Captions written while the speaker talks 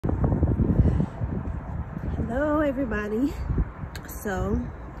Hello everybody. So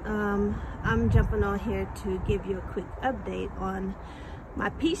I'm jumping on here to give you a quick update on my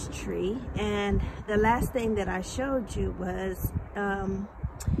peach tree. And the last thing that I showed you was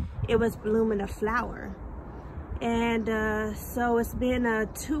it was blooming a flower. And so it's been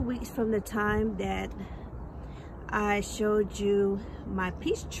 2 weeks from the time that I showed you my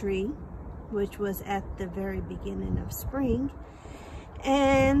peach tree, which was at the very beginning of spring.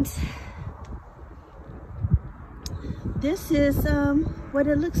 And this is what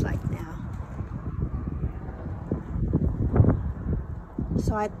it looks like now.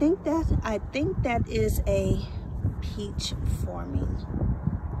 So I think that is a peach forming.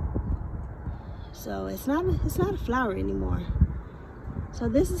 So it's not a flower anymore. So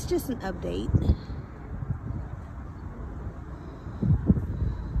this is just an update.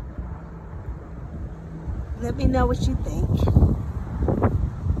 Let me know what you think.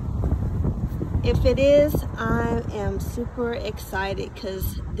 If it is, I am super excited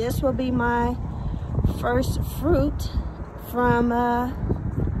because this will be my first fruit from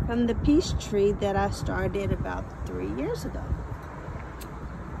the peach tree that I started about 3 years ago.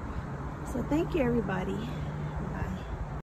 So thank you, everybody.